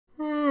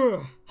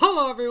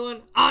Hello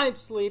everyone, I'm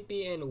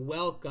Sleepy and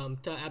welcome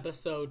to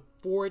episode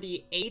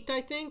 48,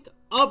 I think,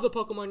 of the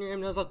Pokemon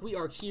Uranium Nuzlocke. We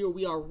are here,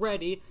 we are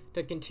ready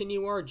to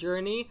continue our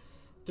journey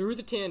through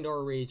the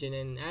Tandor region,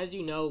 and as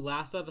you know,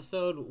 last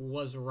episode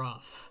was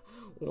rough,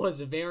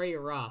 was very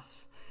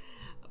rough.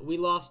 We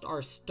lost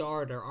our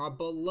starter, our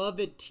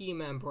beloved team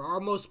member, our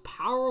most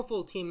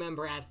powerful team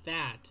member at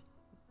that,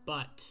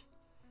 but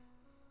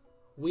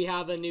we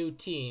have a new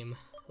team.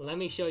 Let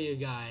me show you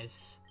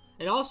guys.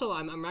 And also,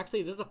 I'm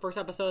actually, this is the first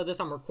episode of this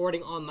I'm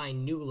recording on my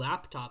new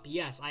laptop.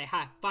 Yes, I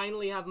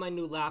finally have my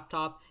new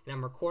laptop, and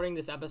I'm recording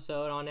this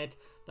episode on it.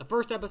 The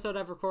first episode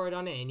I've recorded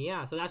on it, and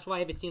yeah, so that's why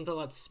it seems a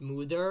lot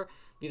smoother,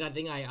 because I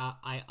think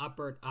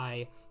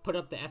I put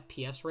up the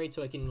FPS rate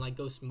so I can, like,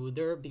 go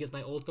smoother, because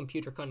my old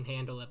computer couldn't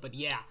handle it. But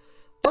yeah,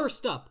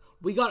 first up,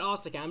 we got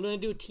Ostacat. I'm going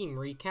to do a team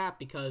recap,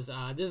 because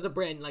this is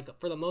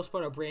for the most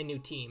part, a brand new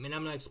team, and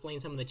I'm going to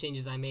explain some of the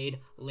changes I made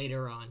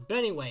later on. But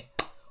anyway,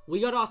 we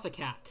got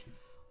Ostacat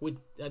with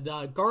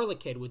the Garlic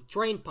Kid, with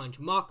Drain Punch,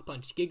 Mach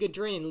Punch, Giga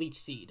Drain, and Leech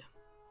Seed.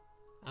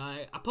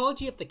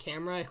 Apology if the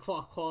camera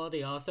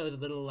quality also is a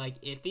little, like,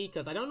 iffy,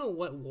 because I don't know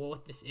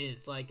what this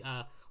is, like,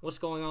 what's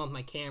going on with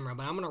my camera,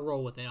 but I'm gonna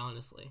roll with it,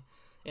 honestly.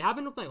 It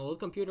happened with my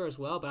old computer as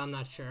well, but I'm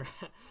not sure.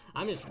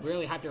 I'm just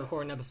really hyped to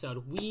record an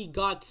episode. We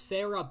got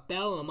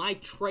Cerebellum. I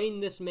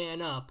trained this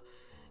man up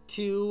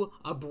to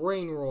a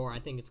Brain Roar, I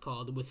think it's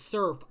called, with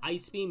Surf,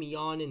 Ice Beam,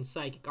 Yawn, and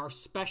Psychic, our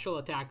special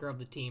attacker of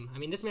the team. I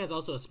mean, this man's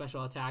also a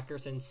special attacker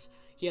since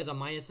he has a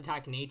minus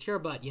attack nature,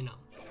 but you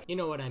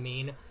know what I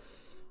mean.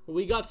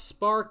 We got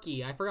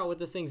Sparky. I forgot what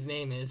this thing's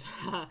name is.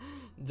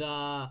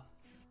 the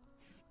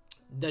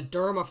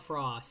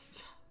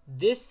Dermafrost.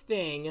 This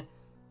thing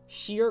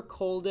sheer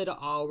colded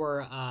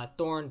our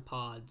Thorn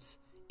Pods.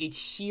 It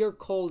sheer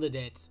colded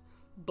it,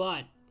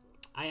 but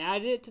I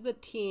added it to the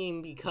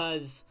team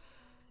because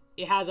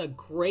it has a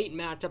great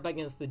matchup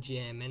against the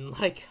gym, and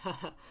like,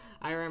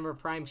 I remember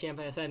Prime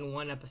Champion said in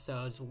one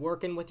episode,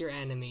 working with your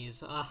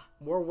enemies.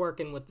 We're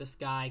working with this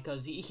guy,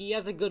 because he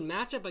has a good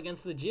matchup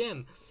against the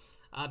gym,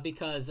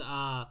 because,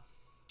 I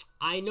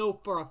know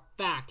for a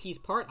fact, he's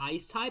part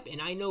Ice type,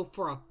 and I know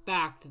for a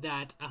fact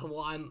that, well,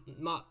 I'm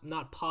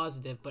not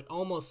positive, but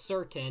almost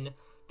certain,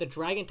 the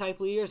Dragon type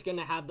leader is going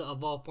to have the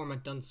evolved form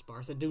of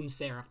Dunsparce, the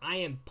Dunsparce. I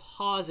am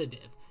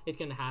positive it's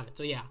going to have it,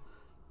 so yeah,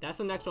 that's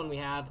the next one we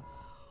have.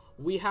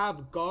 We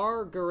have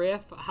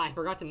Gargariff. I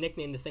forgot to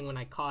nickname this thing when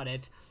I caught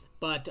it,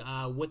 but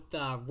with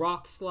the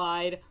Rock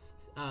Slide,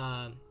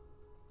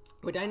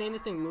 what did I name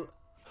this thing?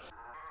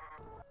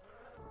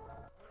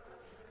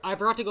 I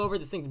forgot to go over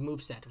this thing's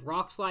moveset.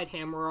 Rock Slide,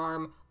 Hammer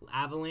Arm,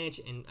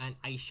 Avalanche, and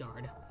Ice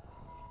Shard.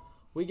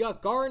 We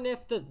got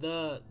Garniff,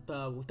 the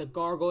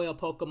Gargoyle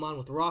Pokemon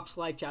with Rock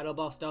Slide, Shadow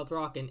Ball, Stealth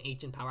Rock, and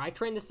Ancient Power. I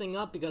trained this thing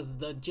up because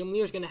the gym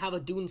leader is going to have a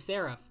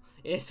Dunsparce,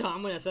 so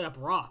I'm going to set up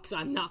rocks.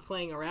 I'm not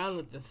playing around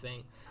with this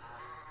thing.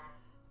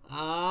 We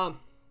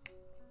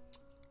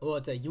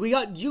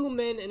got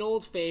Yuman, an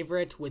old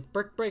favorite, with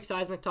Brick Break,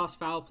 Seismic Toss,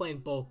 Foul Play,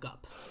 and Bulk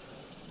Up.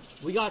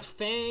 We got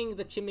Fang,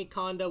 the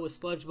Chimiconda, with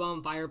Sludge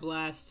Bomb, Fire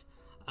Blast,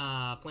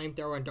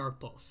 Flamethrower, and Dark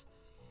Pulse.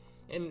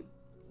 And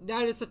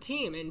that is the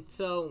team. And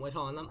so, wait,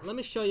 hold on. Let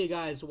me show you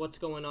guys what's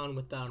going on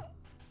with the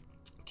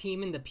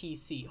team in the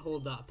PC.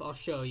 Hold up, I'll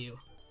show you.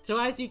 So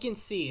as you can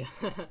see,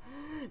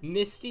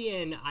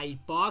 I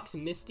boxed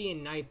Misty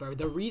and Nightbird.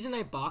 The reason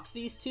I boxed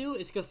these two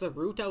is because the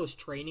route I was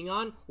training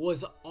on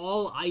was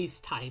all ice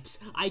types.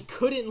 I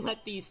couldn't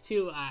let these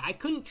two, I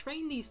couldn't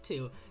train these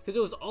two because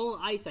it was all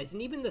ice.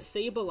 And even the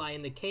Sableye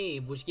in the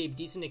cave, which gave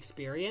decent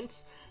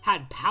experience,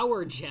 had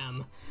Power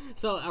Gem.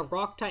 So a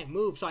rock type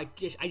move, so I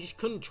just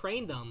couldn't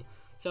train them.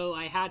 So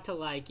I had to,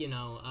 like,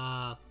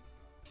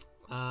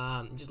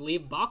 just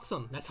box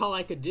them. That's all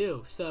I could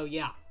do. So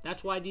yeah,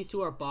 that's why these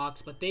two are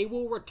boxed, but they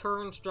will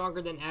return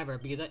stronger than ever,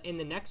 because in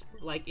the next,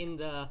 like,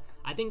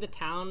 I think the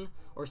town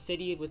or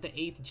city with the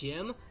 8th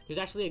gym, there's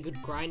actually a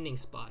good grinding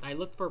spot. I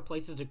looked for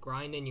places to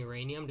grind in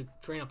Uranium to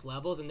train up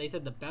levels, and they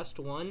said the best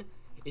one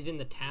is in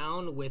the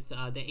town with the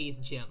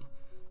 8th gym.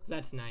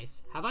 That's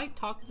nice. Have I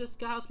talked to this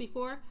house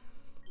before?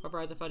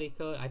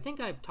 I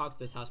think I've talked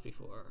to this house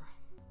before.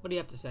 What do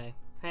you have to say?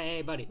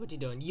 Hey, buddy, what you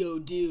doing? Yo,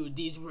 dude,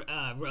 these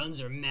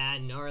runs are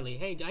mad gnarly.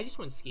 Hey, I just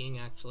went skiing,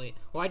 actually.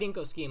 Well, I didn't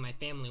go skiing. My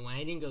family went.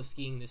 I didn't go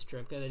skiing this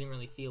trip because I didn't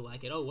really feel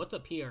like it. Oh, what's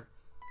up here?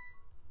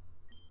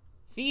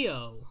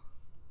 Theo.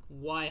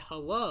 Why,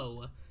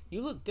 hello.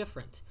 You look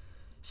different.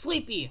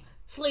 Sleepy!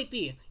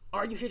 Sleepy!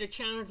 Are you here to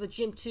challenge the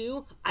gym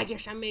too? I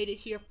guess I made it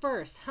here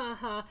first.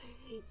 Haha.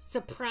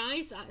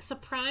 Surprise?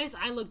 Surprise?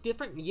 I look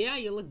different? Yeah,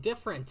 you look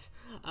different.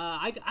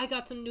 I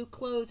got some new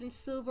clothes in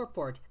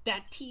Silverport.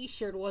 That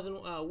t-shirt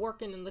wasn't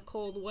working in the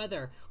cold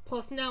weather.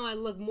 Plus now I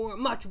look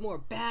much more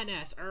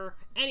badass.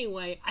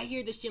 Anyway, I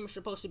hear this gym is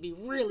supposed to be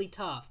really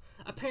tough.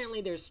 Apparently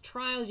there's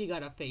trials you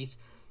gotta face.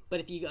 But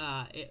if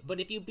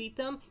you beat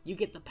them, you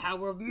get the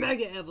power of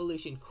Mega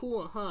Evolution.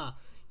 Cool, huh?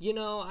 You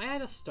know, I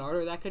had a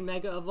starter that could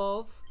Mega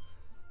Evolve,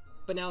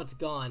 but now it's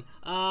gone.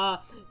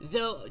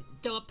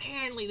 Though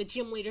apparently the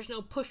gym leader's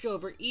no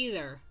pushover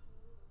either.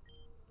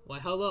 Why,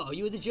 hello, are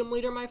you the gym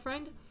leader, my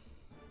friend?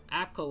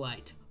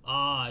 Acolyte.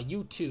 Ah,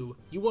 you two.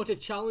 You want to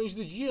challenge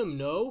the gym,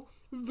 no?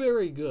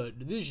 Very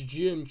good. This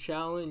gym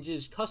challenge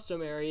is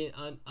customary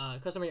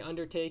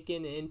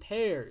undertaken in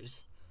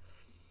pairs.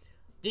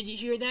 Did you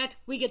hear that?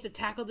 We get to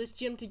tackle this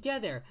gym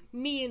together.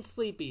 Me and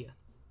Sleepy.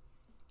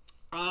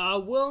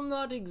 Well,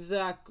 not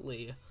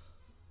exactly.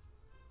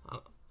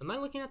 Am I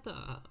looking at the...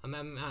 I'm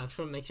trying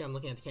to make sure I'm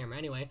looking at the camera.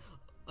 Anyway,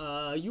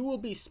 you will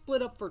be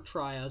split up for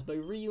trials, but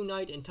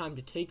reunite in time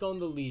to take on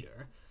the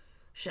leader.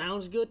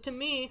 Sounds good to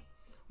me.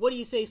 What do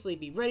you say,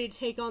 Sleepy? Ready to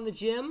take on the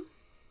gym?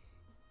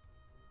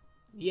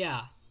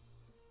 Yeah.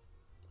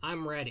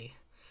 I'm ready.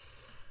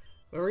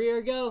 Where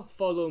you go?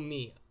 Follow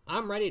me.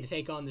 I'm ready to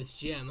take on this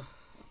gym.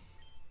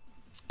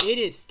 It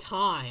is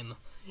time.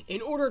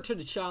 In order to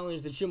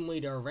challenge the gym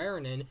leader of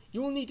Aranon,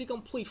 you will need to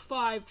complete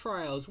 5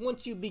 trials.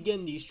 Once you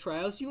begin these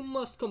trials, you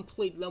must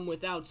complete them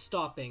without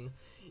stopping.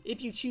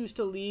 If you choose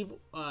to leave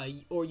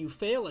or you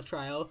fail a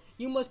trial,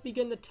 you must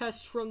begin the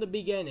test from the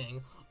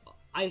beginning.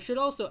 I should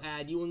also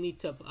add you'll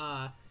need a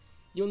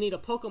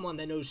Pokemon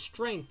that knows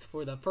Strength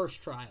for the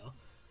first trial.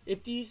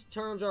 If these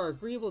terms are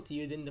agreeable to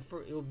you, then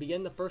you'll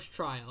begin the first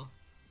trial.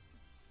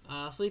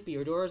 Sleepy,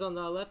 your door is on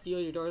the left,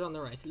 your door is on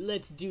the right.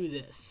 Let's do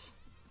this.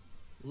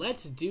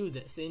 Let's do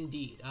this,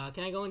 indeed.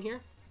 Can I go in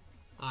here?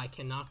 I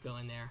cannot go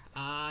in there.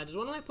 Does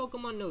one of my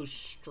Pokemon know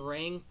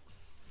Strength?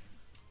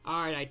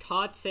 Alright, I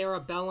taught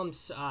Cerebellum,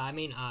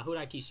 who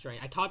did I teach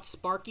Strength? I taught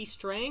Sparky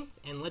Strength,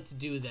 and let's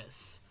do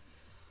this.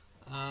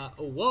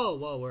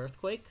 Whoa,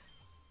 Earthquake.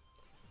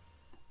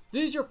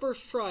 This is your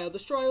first trial, the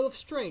trial of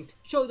Strength.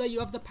 Show that you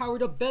have the power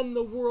to bend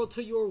the world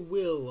to your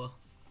will.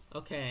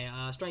 Okay,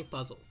 Strength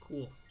Puzzle,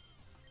 cool.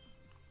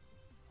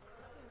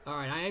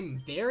 Alright, I am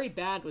very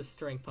bad with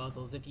strength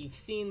puzzles. If you've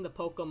seen the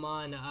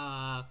Pokemon,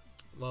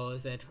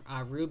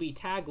 Ruby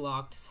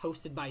Taglocked,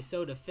 hosted by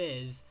Soda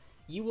Fizz,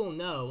 you will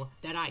know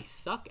that I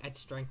suck at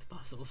strength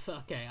puzzles.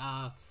 Okay,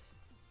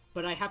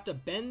 but I have to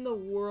bend the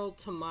world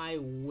to my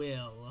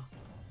will.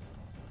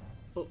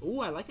 But, ooh,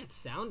 I like that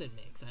sound it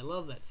makes. I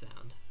love that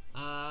sound.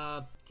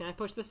 Can I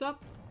push this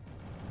up?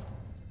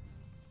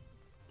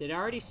 Did I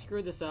already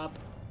screw this up?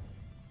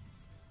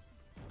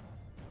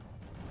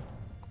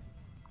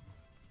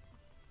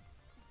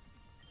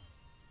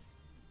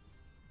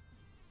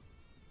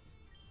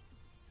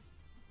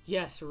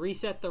 Yes,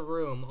 reset the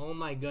room. Oh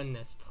my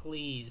goodness,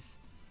 please.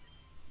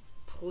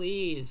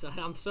 Please,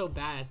 I'm so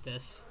bad at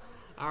this.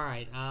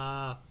 Alright,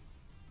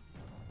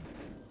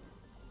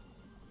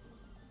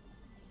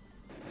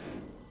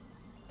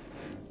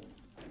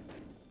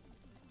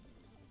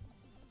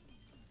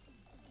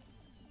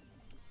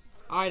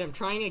 Alright, I'm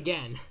trying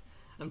again.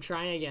 Let's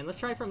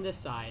try from this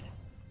side.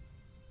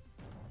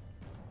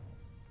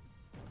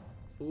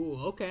 Ooh,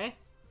 okay.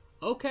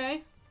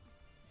 Okay.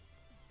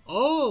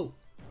 Oh!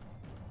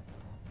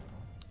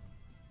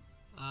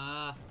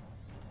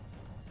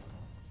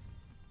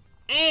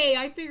 Hey,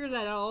 I figured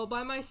that out all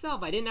by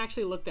myself. I didn't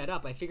actually look that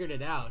up. I figured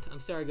it out.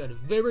 I'm sorry, good.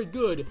 Very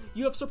good.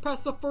 You have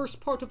surpassed the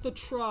first part of the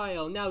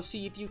trial. Now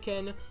see if you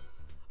can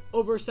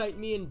oversight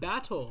me in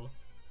battle.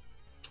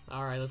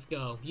 Alright, let's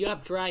go. You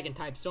have dragon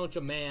types, don't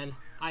you, man?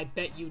 I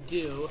bet you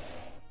do.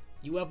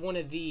 You have one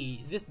of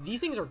these.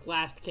 These things are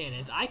glass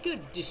cannons. I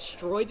could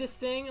destroy this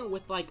thing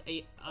with like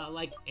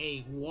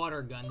a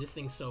water gun. This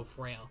thing's so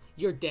frail.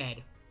 You're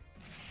dead.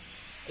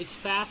 It's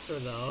faster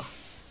though.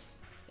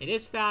 It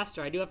is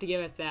faster. I do have to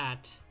give it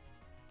that.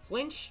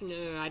 Flinch?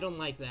 No, I don't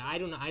like that. I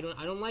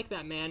don't like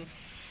that, man.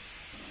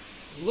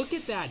 Look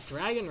at that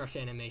Dragon Rush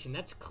animation.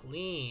 That's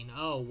clean.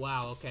 Oh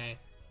wow. Okay.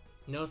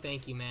 No,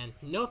 thank you, man.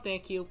 No,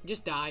 thank you.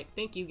 Just die.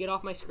 Thank you. Get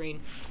off my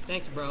screen.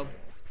 Thanks, bro.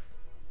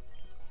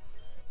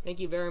 Thank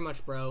you very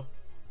much, bro.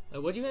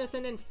 What you gonna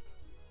send in?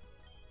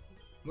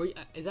 Were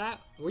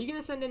you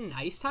gonna send in an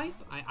ice type?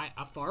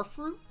 A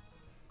Farfru?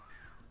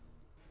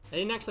 I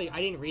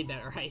didn't read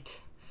that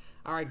right.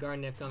 Alright,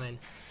 Gardevoir, come in.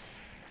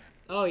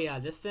 Oh yeah,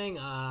 this thing,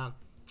 no,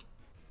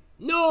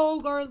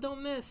 Gardevoir,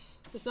 don't miss.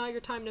 It's not your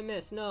time to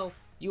miss, no.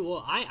 You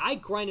will, I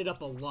grinded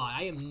up a lot.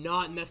 I am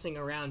not messing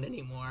around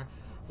anymore.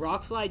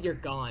 Rock Slide, you're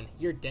gone.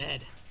 You're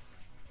dead.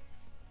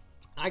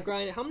 I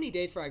grinded, how many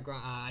days did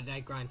I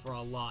grind for?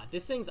 A lot.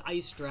 This thing's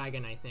Ice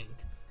Dragon, I think.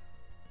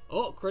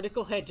 Oh,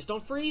 critical hit. Just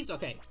don't freeze?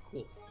 Okay,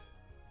 cool.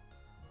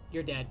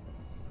 You're dead.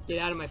 Get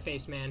out of my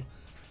face, man.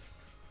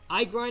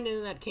 I grinded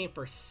in that camp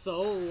for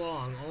so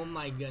long. Oh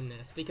my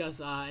goodness.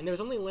 Because, and there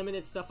was only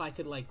limited stuff I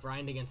could, like,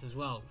 grind against as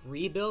well.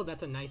 Rebuild,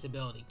 that's a nice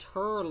ability.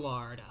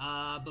 Turlard.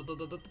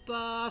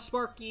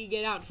 Sparky,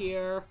 get out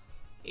here.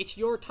 It's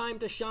your time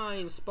to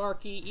shine,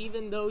 Sparky.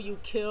 Even though you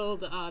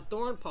killed,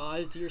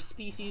 Thornpaws, your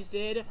species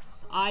did.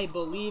 I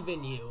believe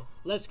in you.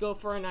 Let's go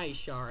for an Ice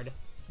Shard.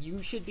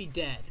 You should be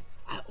dead.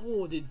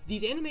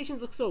 These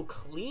animations look so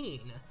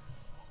clean.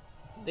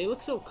 They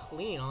look so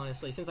clean,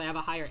 honestly, since I have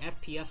a higher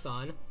FPS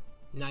on.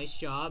 Nice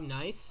job,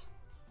 nice.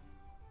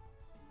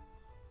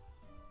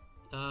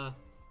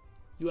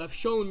 You have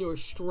shown your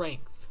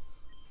strength.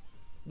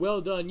 Well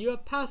done, you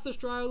have passed the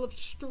trial of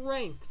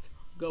strength.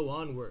 Go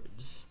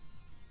onwards.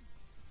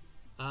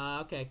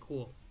 Okay,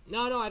 cool.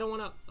 No, I don't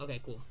wanna... Okay,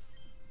 cool.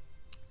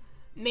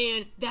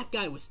 Man, that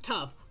guy was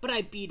tough, but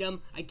I beat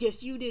him. I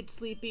guess you did,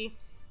 Sleepy.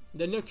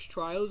 The next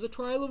trial is a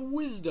trial of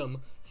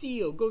wisdom.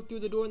 Theo, go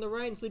through the door on the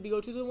right, and Sleepy,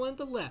 go to the one on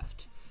the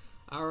left.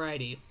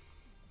 Alrighty.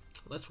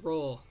 Let's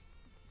roll.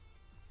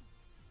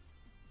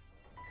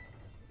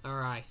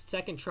 Alright,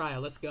 second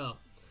trial, let's go.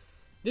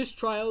 This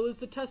trial is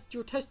to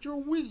test your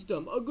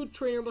wisdom. A good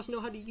trainer must know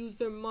how to use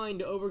their mind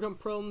to overcome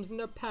problems in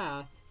their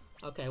path.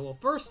 Okay, well,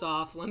 first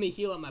off, let me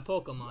heal up my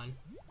Pokemon.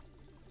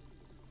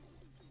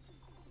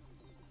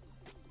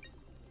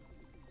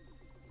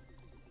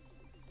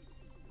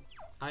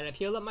 Alright, I've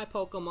healed up my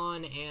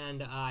Pokemon,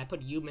 and I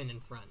put human in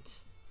front.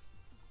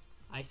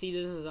 I see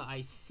this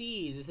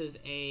is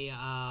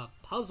a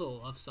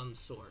puzzle of some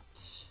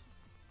sort.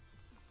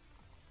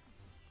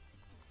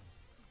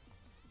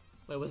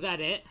 Wait, was that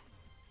it?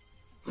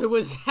 Wait,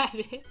 was that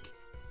it?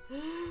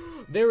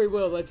 Very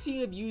well, I've seen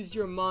you've used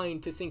your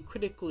mind to think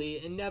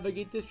critically and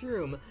navigate this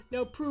room.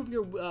 Now prove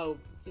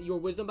your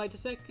wisdom by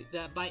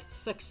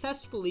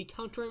successfully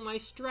countering my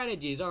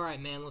strategies.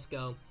 Alright, man, let's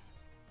go.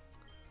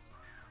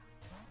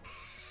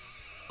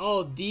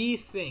 Oh,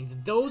 these things.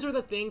 Those are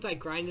the things I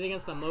grinded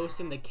against the most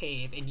in the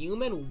cave, and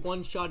Human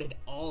one-shotted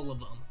all of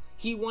them.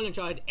 He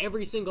one-shotted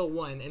every single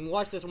one, and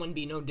watch this one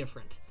be no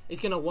different. It's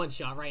gonna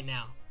one-shot right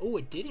now. Oh,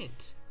 it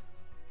didn't.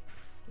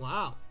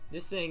 Wow.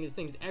 This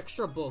thing's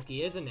extra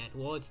bulky, isn't it?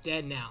 Well, it's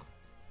dead now.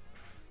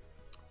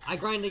 I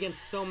grinded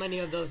against so many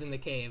of those in the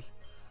cave.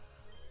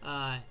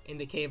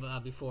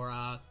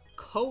 Before.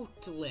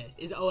 Coatlet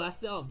is, oh, that's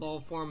the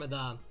evolved form of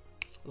the,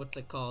 what's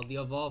it called? The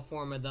evolved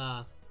form of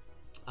the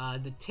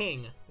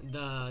Ting,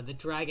 the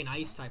dragon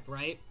ice type,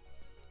 right?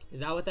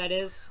 Is that what that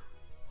is?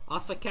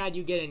 Asakad,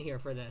 you get in here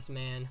for this,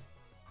 man.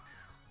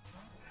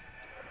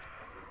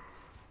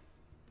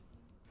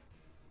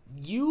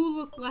 You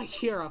look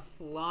like you're a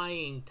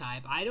flying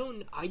type. Are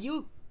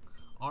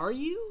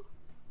you?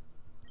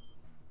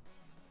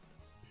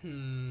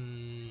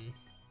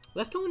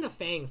 Let's go into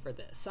Fang for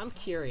this. I'm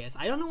curious.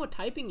 I don't know what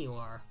typing you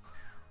are.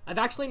 I've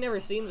actually never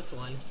seen this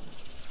one.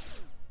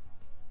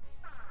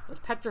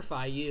 Let's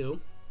petrify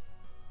you.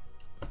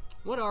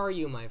 What are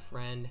you, my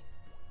friend?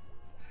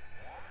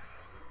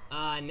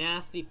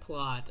 Nasty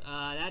plot.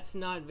 That's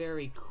not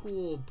very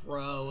cool,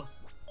 bro.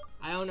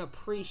 I don't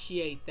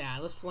appreciate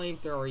that. Let's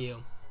flamethrower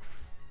you.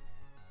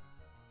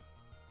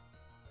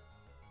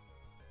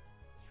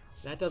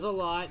 That does a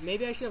lot.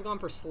 Maybe I should have gone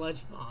for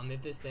Sludge Bomb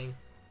if this thing...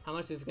 How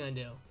much is this gonna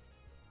do?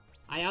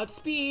 I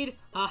outspeed!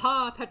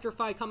 Haha!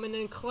 Petrify coming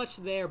in clutch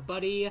there,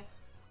 buddy.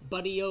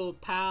 Buddy,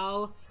 old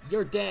pal.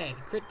 You're dead.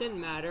 Crit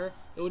didn't matter.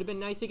 It would have been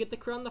nice to get the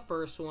crit on the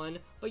first one.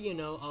 But, you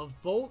know, a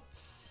Volt,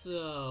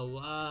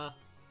 so,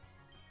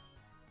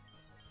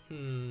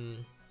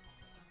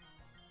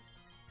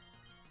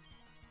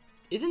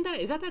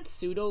 is that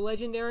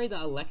pseudo-legendary, the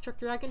Electric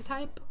Dragon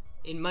type?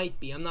 It might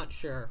be, I'm not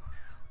sure.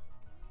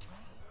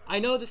 I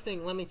know this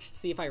thing, let me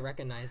see if I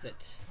recognize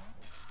it.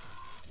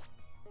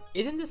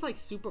 Isn't this, like,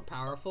 super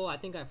powerful? I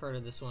think I've heard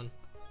of this one.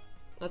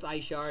 That's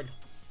Ice Shard.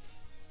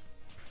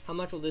 How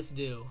much will this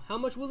do? How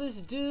much will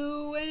this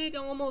do? And it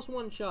almost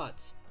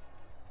one-shots.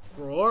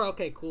 Roar?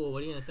 Okay, cool.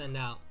 What are you gonna send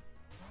out?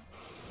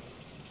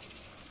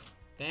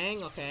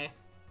 Bang? Okay.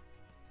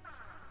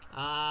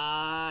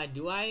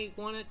 Do I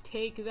want to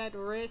take that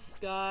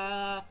risk?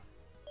 Yep,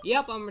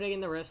 I'm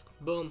taking the risk.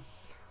 Boom.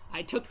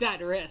 I took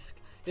that risk.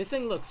 This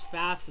thing looks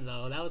fast,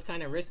 though. That was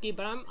kind of risky,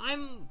 but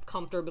I'm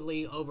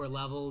comfortably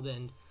over-leveled,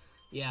 and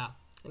yeah.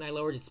 And I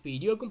lowered its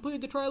speed. You have completed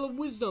the trial of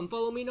wisdom.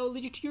 Follow me, and I'll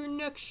lead you to your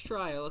next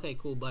trial. Okay,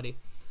 cool, buddy.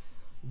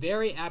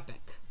 Very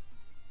epic.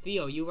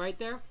 Theo, you right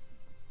there?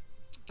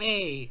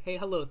 Hey,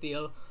 hello,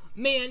 Theo.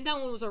 Man, that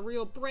one was a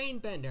real brain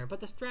bender, but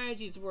the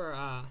strategies were,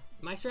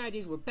 my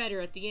strategies were better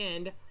at the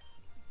end.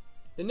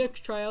 The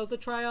next trial is the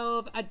trial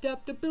of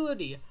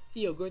adaptability.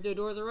 Theo, go through the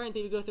door to the right, and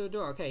Theo, go through the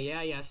door. Okay,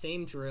 yeah,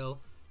 same drill.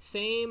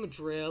 Same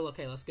drill.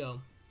 Okay, let's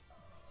go.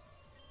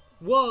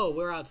 Whoa,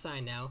 we're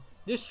outside now.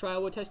 This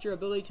trial will test your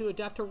ability to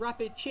adapt to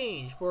rapid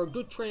change. For a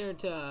good trainer,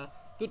 the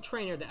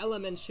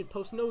elements should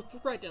pose no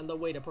threat on the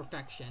way to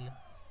perfection.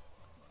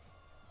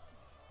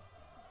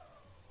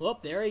 Well,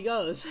 there he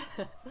goes.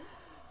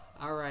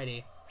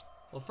 Alrighty.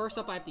 Well, first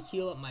up, I have to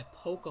heal up my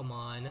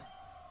Pokemon.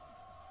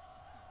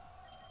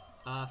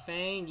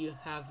 Fang, you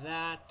have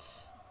that.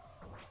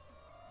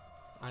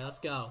 Alright, let's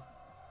go.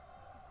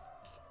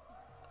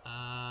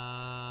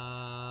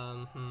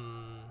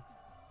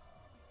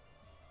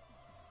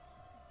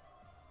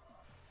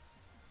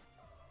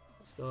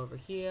 Let's go over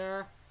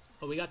here.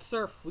 Oh, we got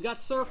Surf. We got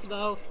Surf,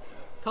 though.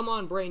 Come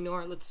on,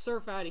 Brainor. Let's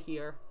surf out of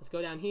here. Let's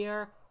go down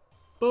here.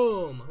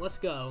 Boom. Let's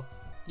go.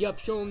 You have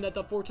shown that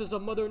the forces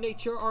of Mother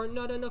Nature are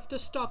not enough to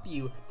stop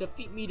you.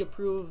 Defeat me to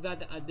prove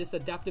that this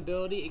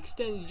adaptability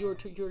extends your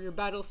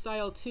battle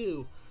style,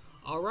 too.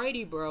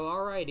 Alrighty, bro.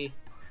 Alrighty.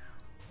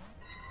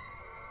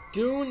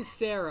 Dune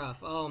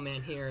Seraph. Oh,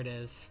 man. Here it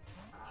is.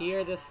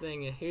 Here's this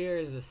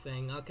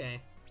thing.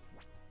 Okay.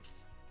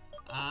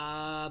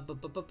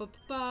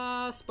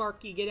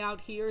 Sparky, get out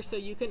here so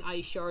you can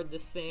Ice Shard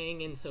this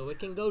thing and so it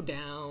can go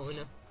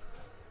down.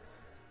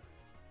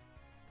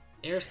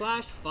 Air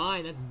slash,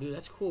 fine. Dude,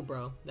 that's cool,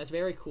 bro. That's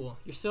very cool.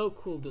 You're so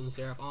cool,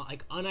 Doomseraph.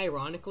 Like,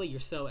 unironically,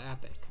 you're so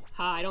epic.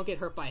 Ha, I don't get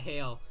hurt by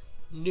hail.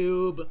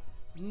 Noob.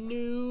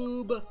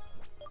 Noob.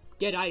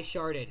 Get ice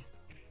sharded.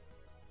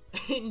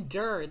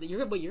 Endure.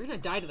 You're gonna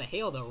die to the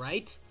hail, though,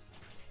 right?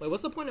 Wait,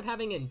 what's the point of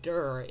having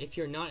endure if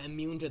you're not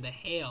immune to the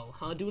hail?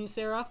 Huh,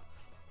 Doomseraph?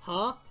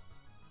 Huh?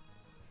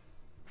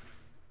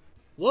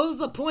 What was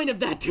the point of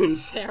that,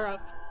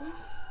 Doomseraph?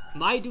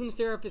 My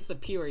Doomseraph is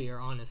superior,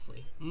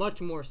 honestly. Much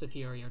more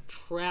superior.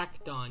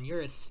 Trackdon,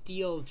 you're a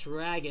steel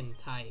dragon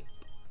type.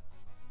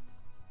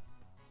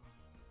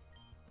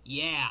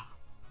 Yeah.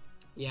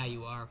 Yeah,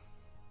 you are.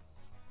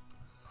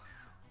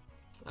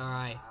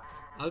 Alright.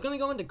 I was gonna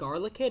go into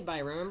Garlicid, but I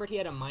remembered he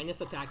had a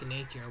minus attack in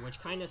nature,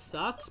 which kinda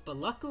sucks, but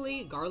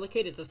luckily,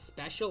 Garlicid is a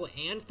special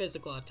and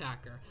physical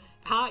attacker.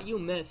 Ha, you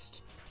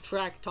missed.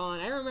 Trackdon,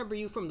 I remember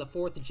you from the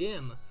 4th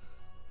gym.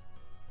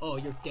 Oh,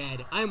 you're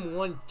dead. I'm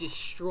one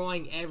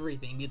destroying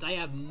everything because I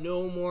have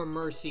no more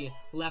mercy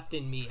left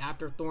in me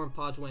after Thorn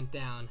Pods went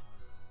down.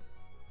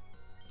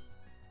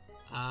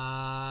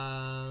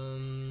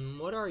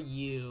 What are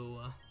you?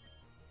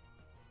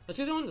 Let's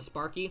get on to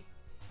Sparky.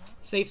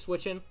 Safe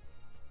switching.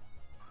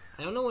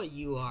 I don't know what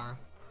you are.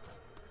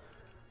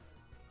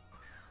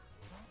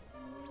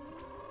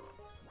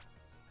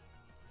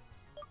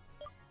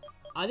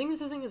 I think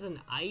this thing is an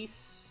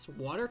ice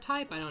water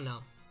type. I don't know.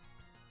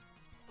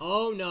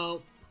 Oh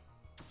no.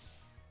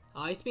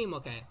 Ice Beam,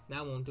 okay,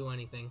 that won't do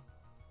anything.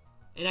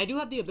 And I do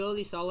have the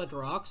ability Solid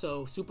Rock,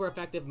 so super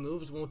effective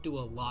moves won't do a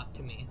lot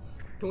to me.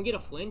 Can we get a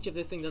flinch if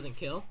this thing doesn't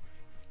kill?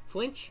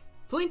 Flinch?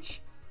 Flinch?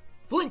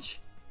 Flinch!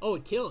 Oh,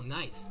 it killed,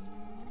 nice.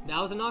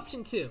 That was an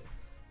option too.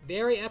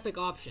 Very epic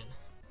option.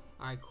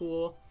 Alright,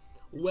 cool.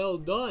 Well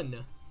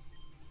done.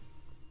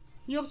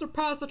 You have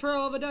surpassed the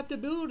trial of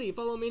adaptability.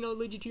 Follow me and I'll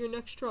lead you to your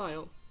next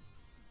trial.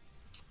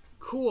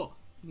 Cool.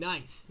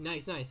 Nice,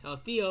 nice, nice. Oh,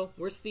 Theo,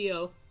 where's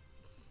Theo?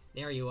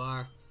 There you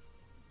are.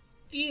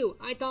 Phew,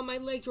 I thought my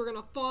legs were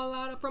gonna fall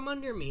out from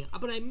under me,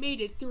 but I made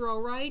it through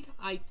alright,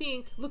 I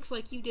think. Looks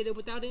like you did it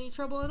without any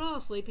trouble at all,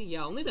 Sleepy.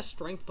 Yeah, only the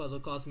strength puzzle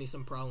caused me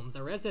some problems.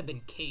 The rest have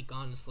been cake,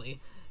 honestly.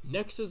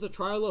 Next is the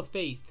trial of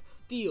faith.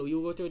 Theo,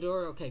 you'll go through the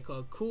door? Okay,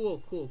 cool,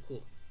 cool, cool,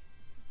 cool.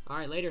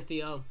 Alright, later,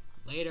 Theo.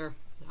 Later.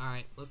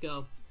 Alright, let's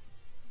go.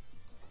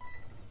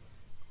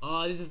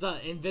 Oh, this is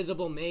the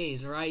invisible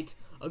maze, right?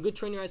 A good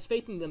trainer has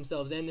faith in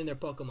themselves and in their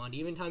Pokemon.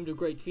 Even times of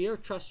great fear,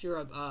 trust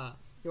your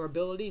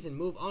abilities and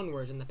move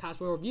onwards, and the past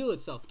will reveal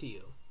itself to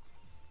you.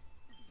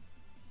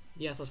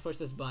 Yes, let's push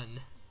this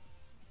button.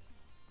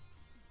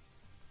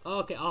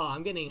 Okay, oh,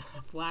 I'm getting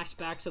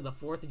flashbacks to the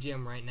 4th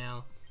gym right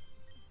now.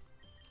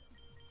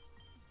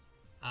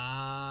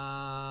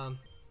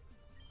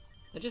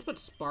 Let's just put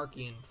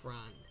Sparky in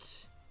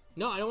front.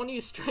 No, I don't want to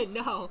use strength.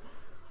 No,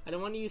 I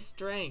don't want to use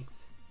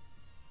strength.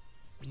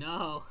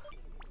 No.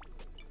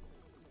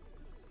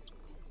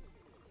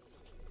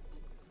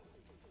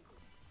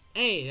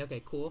 Hey,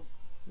 okay, cool.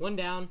 One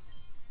down.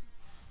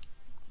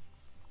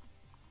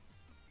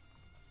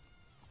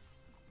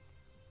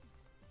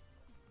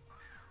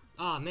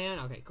 Oh man,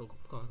 okay, cool, cool,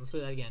 cool. Let's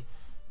do that again.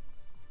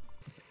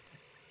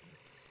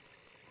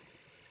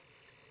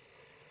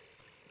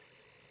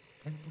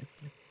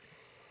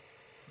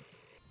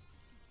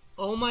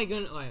 Oh my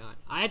goodness! Oh my god!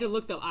 I had to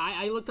look up.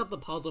 I looked up the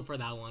puzzle for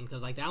that one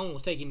because like that one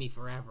was taking me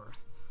forever.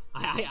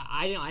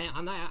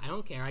 I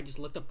don't care. I just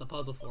looked up the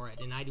puzzle for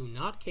it, and I do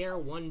not care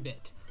one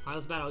bit. Alright,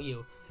 let's battle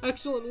you.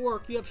 Excellent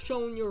work. You have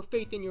shown your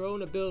faith in your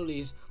own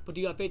abilities, but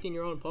do you have faith in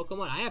your own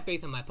Pokemon? I have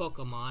faith in my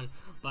Pokemon,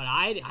 but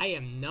I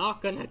am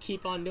not gonna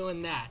keep on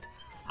doing that.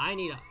 I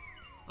need a.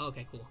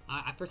 Okay, cool.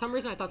 For some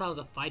reason, I thought that was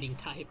a fighting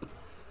type.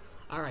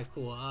 Alright,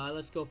 cool.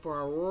 Let's go for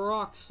a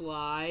rock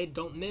slide.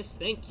 Don't miss.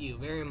 Thank you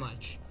very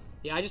much.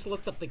 Yeah, I just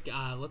looked up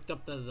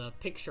the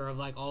picture of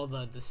like all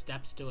the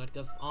steps to it.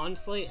 Cause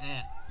honestly,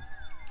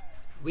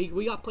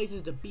 we got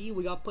places to be.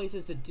 We got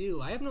places to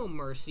do. I have no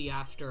mercy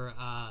after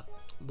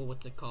but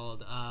what's it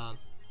called?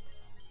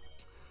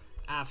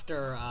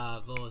 After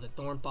what was it?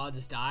 Thorn Pods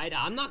has died.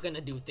 I'm not gonna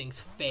do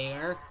things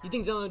fair. You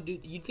think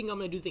I'm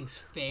gonna do things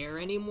fair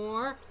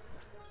anymore?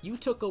 You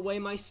took away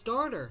my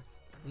starter.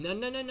 No,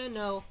 no, no, no,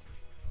 no.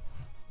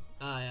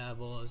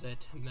 What was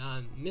it?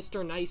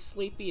 Mr. Nice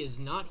Sleepy is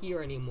not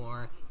here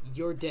anymore.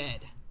 You're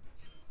dead.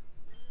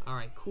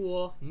 Alright,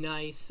 cool.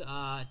 Nice.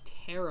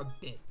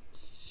 Terabits.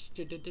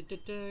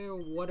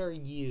 What are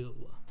you?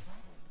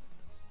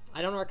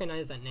 I don't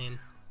recognize that name.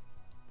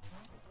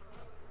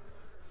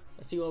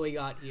 Let's see what we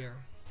got here.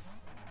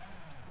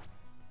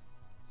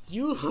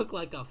 You look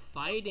like a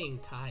fighting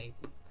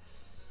type.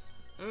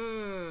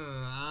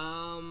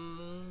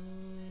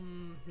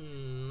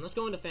 Let's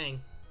go into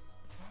Fang.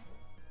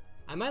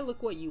 I might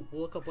look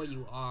up what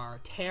you are.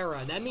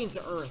 Terra, that means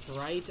Earth,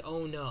 right?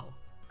 Oh no.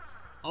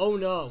 Oh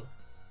no.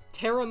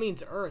 Terra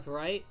means Earth,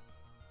 right?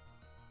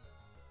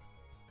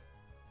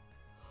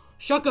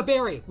 Shucka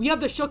Berry! We have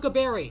the Shucka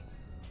Berry!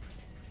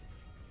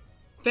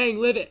 Fang,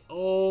 live it!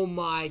 Oh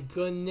my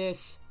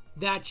goodness.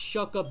 That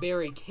Shucka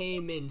Berry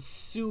came in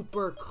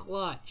super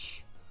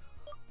clutch.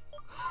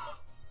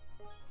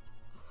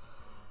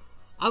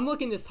 I'm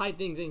looking this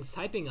thing's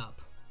typing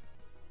up.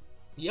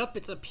 Yup,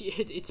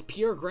 it's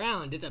pure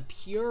ground. It's a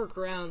pure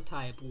ground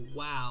type.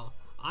 Wow.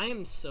 I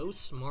am so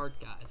smart,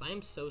 guys. I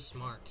am so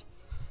smart.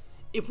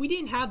 If we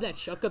didn't have that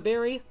Shucka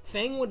Berry,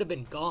 Fang would have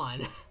been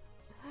gone.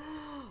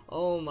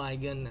 Oh my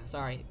goodness.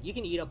 Alright, you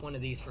can eat up one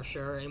of these for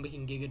sure, and we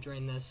can Giga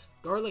Drain this.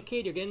 Garlic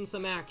Kid, you're getting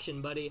some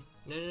action, buddy.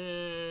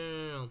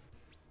 No.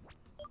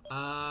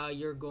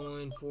 You're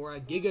going for a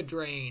Giga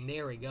Drain.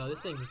 There we go.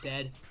 This thing's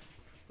dead.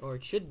 Or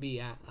it should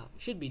be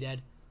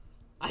dead.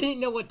 I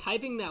didn't know what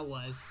typing that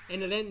was.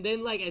 And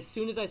then like, as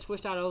soon as I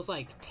switched out, I was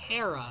like,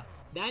 Terra.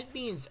 That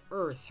means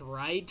Earth,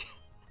 right?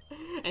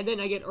 And then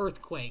I get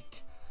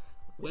Earthquaked.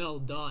 Well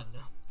done.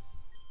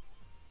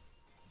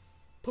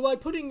 By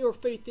putting your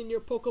faith in your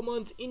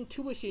Pokemon's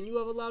intuition, you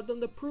have allowed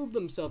them to prove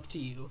themselves to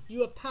you. You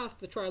have passed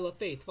the trial of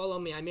faith. Follow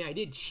me. I mean, I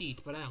did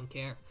cheat, but I don't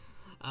care.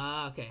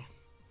 Okay.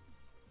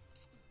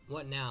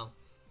 What now?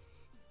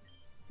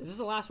 Is this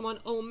the last one?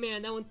 Oh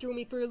man, that one threw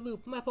me for a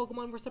loop. My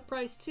Pokemon were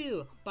surprised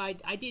too.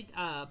 But I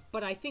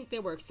think they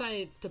were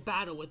excited to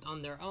battle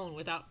on their own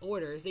without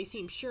orders. They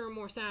seem sure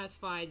more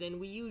satisfied than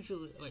we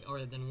usually,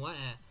 or than what?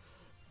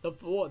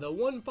 The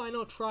one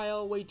final trial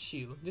awaits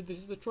you. This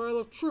is the trial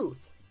of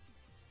truth.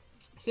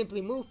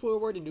 Simply move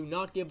forward and do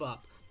not give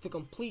up. The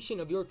completion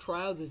of your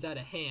trials is at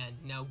hand.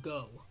 Now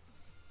go.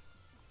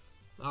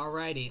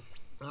 Alrighty.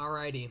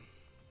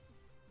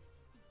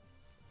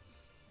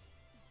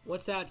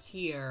 What's out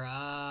here?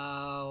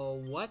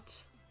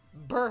 What?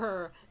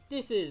 Brr.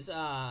 This is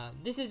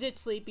it,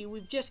 Sleepy.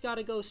 We've just got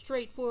to go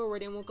straight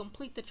forward and we'll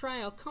complete the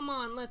trial. Come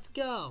on, let's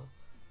go.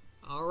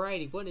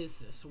 Alrighty, what is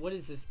this? What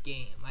is this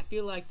game? I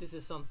feel like this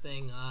is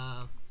something,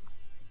 I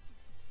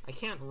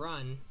can't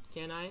run,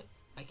 can I?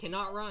 I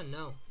cannot run,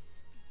 no.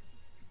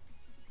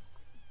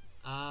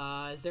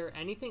 Is there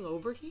anything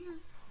over here?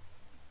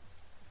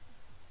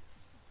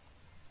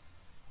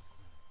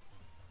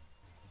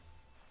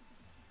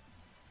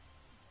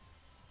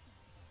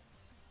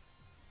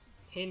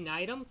 Hidden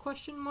item,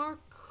 question mark?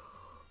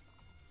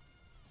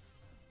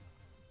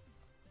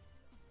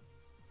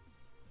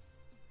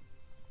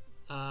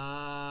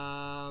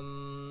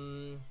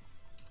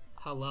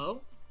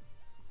 Hello?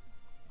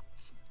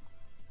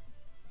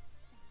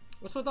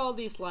 What's with all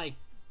these, like,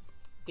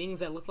 things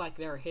that look like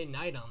they're hidden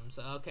items?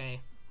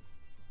 Okay.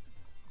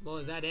 Well,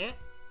 is that it?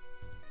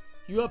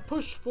 You have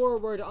pushed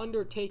forward,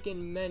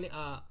 undertaken many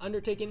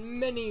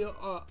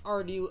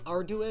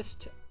arduous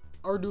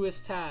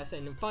tasks,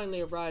 and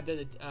finally arrived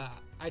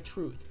at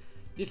truth.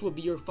 This will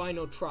be your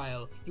final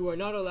trial. You are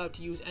not allowed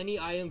to use any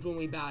items when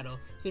we battle.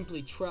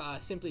 Simply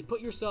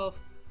put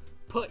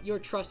your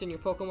trust in your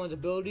Pokemon's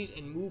abilities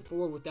and move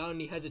forward without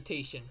any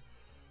hesitation.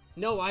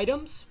 No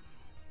items?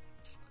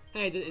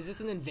 Hey, is this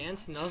an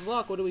advanced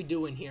Nuzlocke? What are we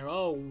doing here?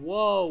 Oh,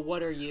 whoa,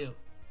 what are you?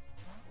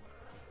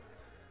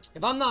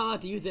 If I'm not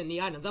allowed to use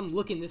any items, I'm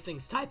looking this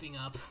thing's typing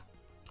up.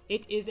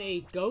 It is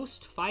a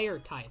ghost fire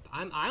type.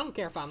 I don't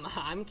care if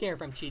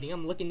I'm cheating.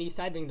 I'm looking these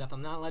typing up.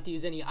 I'm not allowed to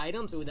use any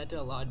items. Ooh, that did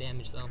a lot of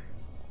damage though.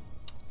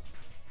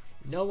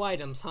 No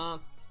items, huh?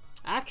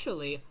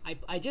 Actually,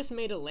 I just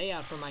made a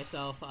layout for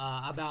myself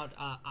about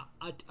a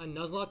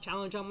Nuzlocke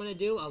challenge I'm gonna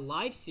do, a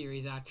live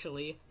series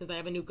actually, since I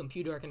have a new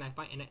computer and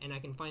I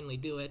can finally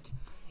do it.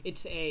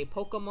 It's a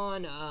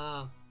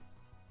Pokemon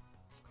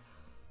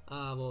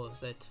what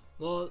was it?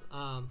 Well,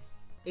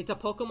 it's a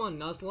Pokemon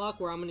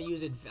Nuzlocke where I'm gonna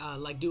use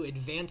do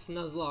advanced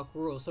Nuzlocke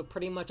rules. So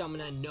pretty much I'm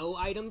gonna know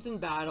items in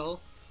battle.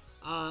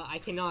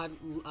 I cannot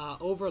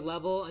over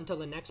level until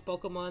the next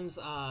Pokemon's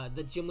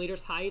the gym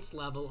leader's highest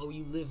level. Oh,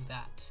 you live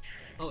that.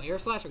 Oh, Air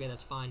Slash? Okay,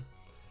 that's fine.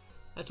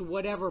 That's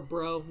whatever,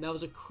 bro. That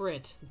was a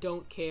crit.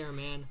 Don't care,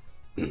 man.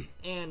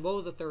 And what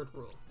was the third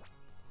rule?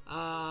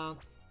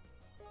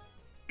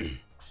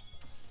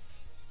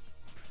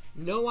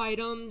 No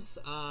items,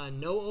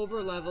 no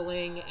over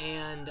leveling,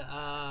 and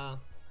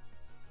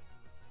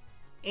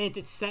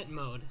it's set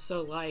mode.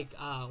 So like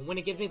when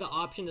it gives me the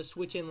option to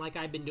switch in like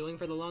I've been doing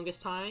for the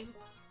longest time,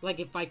 like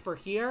if like for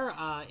here,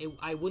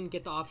 I wouldn't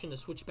get the option to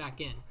switch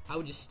back in. I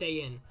would just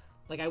stay in.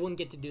 Like I wouldn't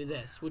get to do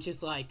this, which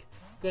is like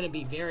gonna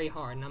be very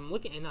hard. And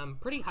I'm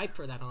pretty hyped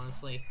for that,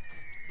 honestly.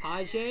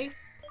 Page?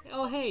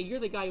 Oh hey, you're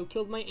the guy who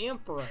killed my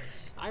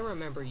Ampharos. I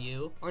remember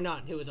you. Or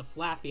not, he was a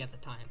Flaffy at the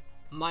time.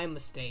 My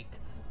mistake.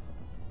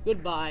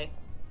 Goodbye.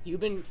 You've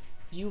been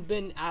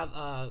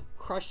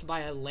crushed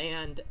by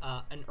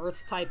an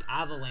Earth-type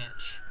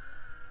avalanche.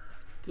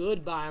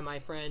 Goodbye, my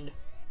friend.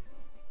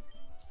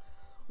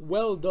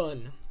 Well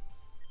done.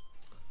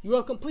 You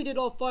have completed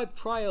all 5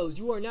 trials.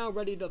 You are now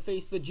ready to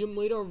face the gym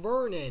leader,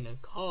 Vernon.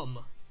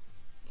 Come.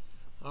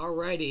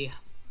 Alrighty.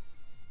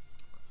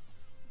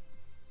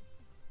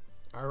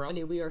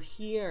 Alrighty, we are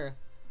here.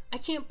 I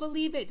can't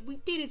believe it. We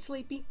did it,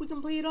 Sleepy. We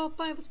completed all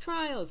 5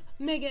 trials.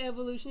 Mega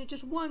Evolution is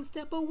just 1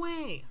 step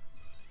away.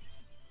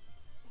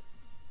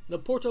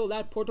 That portal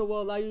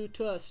will allow you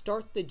to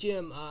start the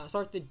gym.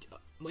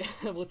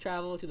 Will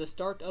travel to the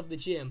start of the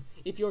gym.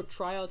 If your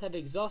trials have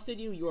exhausted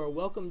you, you are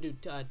welcome to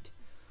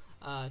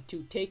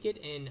take it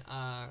and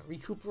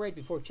recuperate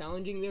before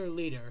challenging their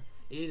leader.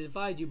 It is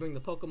advised you bring the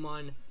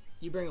Pokemon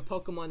You bring a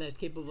Pokemon that is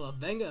capable of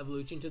Venga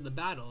evolution to the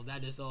battle,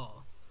 that is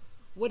all.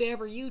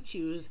 Whatever you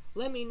choose,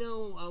 let me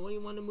know when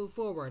you want to move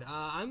forward.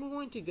 I'm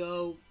going to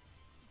go...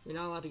 You're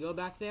not allowed to go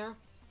back there?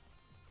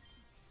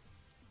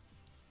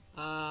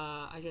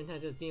 I shouldn't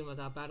head to the theme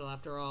without battle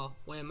after all.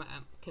 Wait, am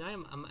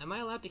I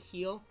allowed to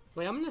heal?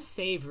 Wait, I'm gonna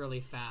save really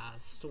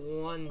fast.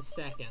 1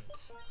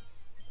 second.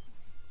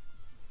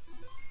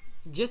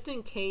 Just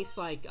in case,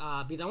 like,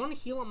 because I want to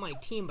heal up my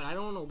team, but I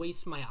don't want to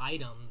waste my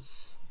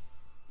items.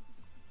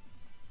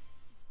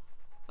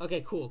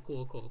 Okay, cool.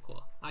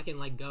 I can,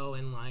 like, go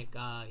and, like,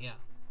 yeah.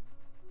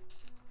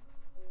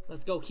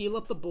 Let's go heal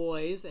up the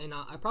boys, and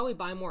I'll probably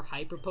buy more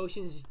hyper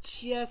potions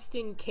just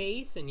in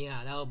case, and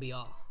yeah, that'll be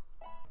all.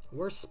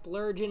 We're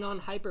splurging on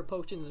hyper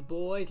potions,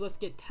 boys. Let's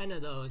get 10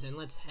 of those, and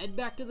let's head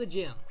back to the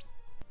gym.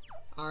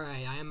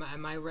 Alright,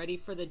 am I ready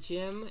for the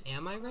gym?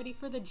 Am I ready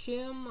for the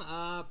gym?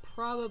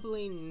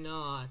 Probably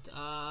not.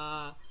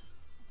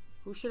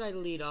 Who should I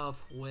lead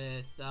off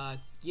with?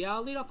 Yeah,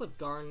 I'll lead off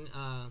with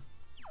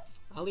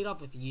I'll lead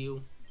off with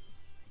you.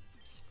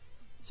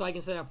 So I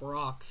can set up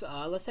rocks.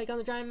 Let's take on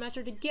the Giant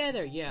Master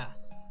together, yeah.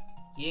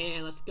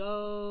 Yeah, let's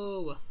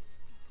go!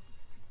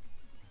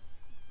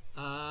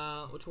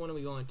 Which one are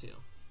we going to?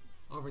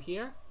 Over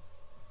here?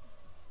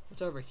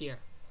 What's over here?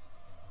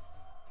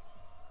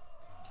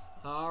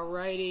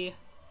 Alrighty.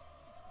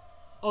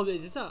 Oh,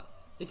 is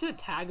this a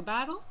tag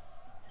battle?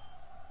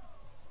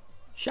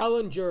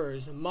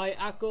 Challengers, my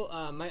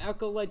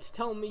acolytes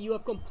tell me you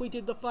have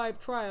completed the 5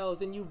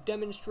 trials and you've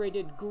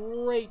demonstrated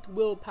great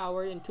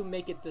willpower and to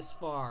make it this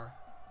far.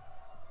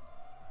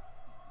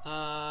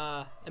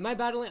 Am I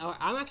battling? Oh,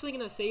 I'm actually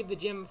gonna save the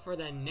gym for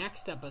the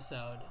next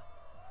episode.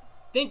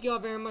 Thank you all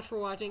very much for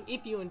watching.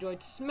 If you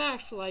enjoyed,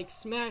 smash like,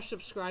 smash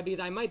subscribe, because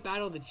I might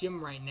battle the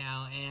gym right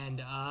now,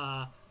 and,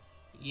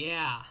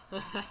 yeah.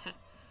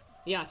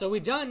 Yeah, so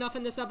we've done enough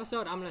in this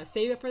episode. I'm gonna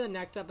save it for the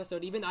next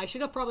episode. Even I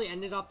should have probably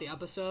ended off the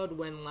episode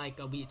when, like,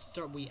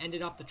 we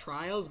ended off the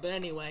trials, but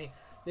anyway,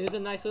 this is a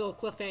nice little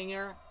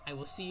cliffhanger. I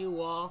will see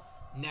you all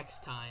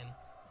next time.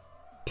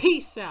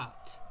 Peace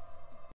out!